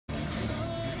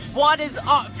What is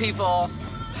up, people?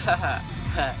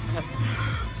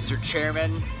 This is your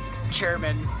chairman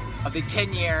of the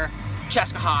 10-year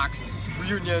Chaska Hawks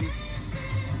reunion.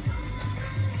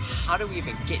 How do we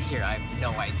even get here? I have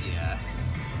no idea.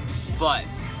 But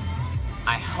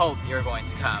I hope you're going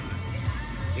to come,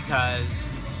 because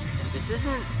this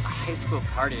isn't a high school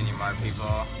party anymore,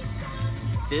 people.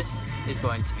 This is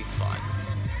going to be fun.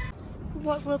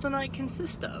 What will the night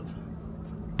consist of?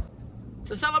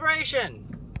 It's a celebration!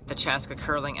 The Chaska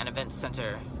Curling and Events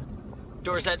Center.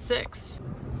 Doors at 6.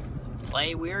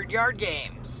 Play weird yard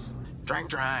games. Drink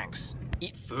drinks.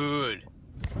 Eat food.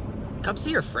 Come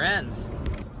see your friends.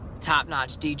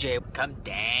 Top-notch DJ. Come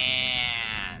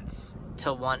dance.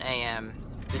 Till 1 a.m.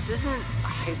 This isn't a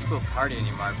high school party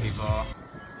anymore, people.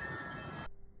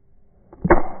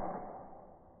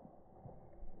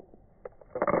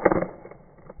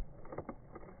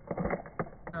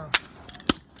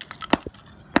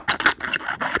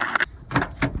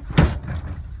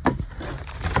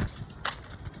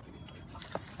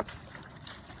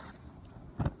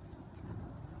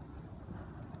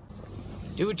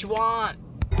 Do what you want.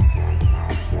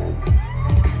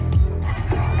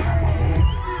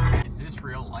 Is this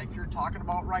real life you're talking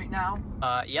about right now?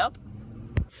 Yep.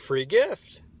 Free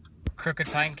gift. Crooked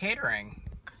Pine Catering.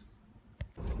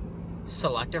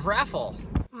 Selective raffle.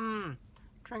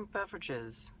 Drink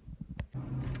beverages.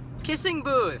 Kissing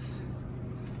booth.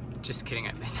 Just kidding,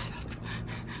 I made that up.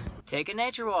 Take a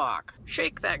nature walk.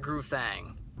 Shake that groove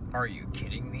thing. Are you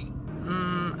kidding me?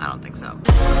 I don't think so.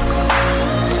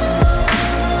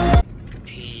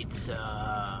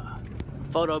 Pizza.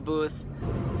 Photo booth.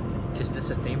 Is this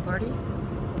a theme party?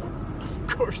 Of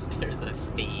course there's a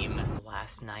theme.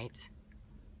 Last night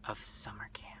of summer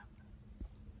camp.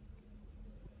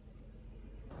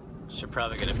 Should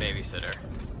probably get a babysitter.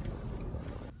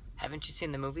 Haven't you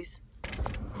seen the movies?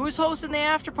 Who's hosting the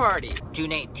after party?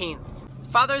 June 18th.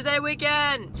 Father's Day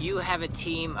weekend! You have a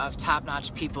team of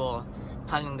top-notch people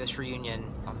planning this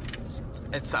reunion.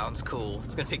 It sounds cool.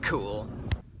 It's gonna be cool.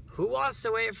 Who wants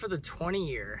to wait for the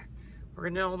 20-year? We're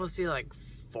gonna almost be like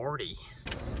 40.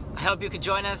 I hope you could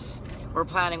join us. We're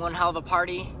planning one hell of a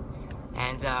party,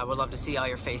 and we'd love to see all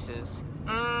your faces.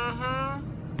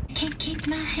 Can't keep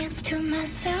my hands to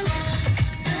myself.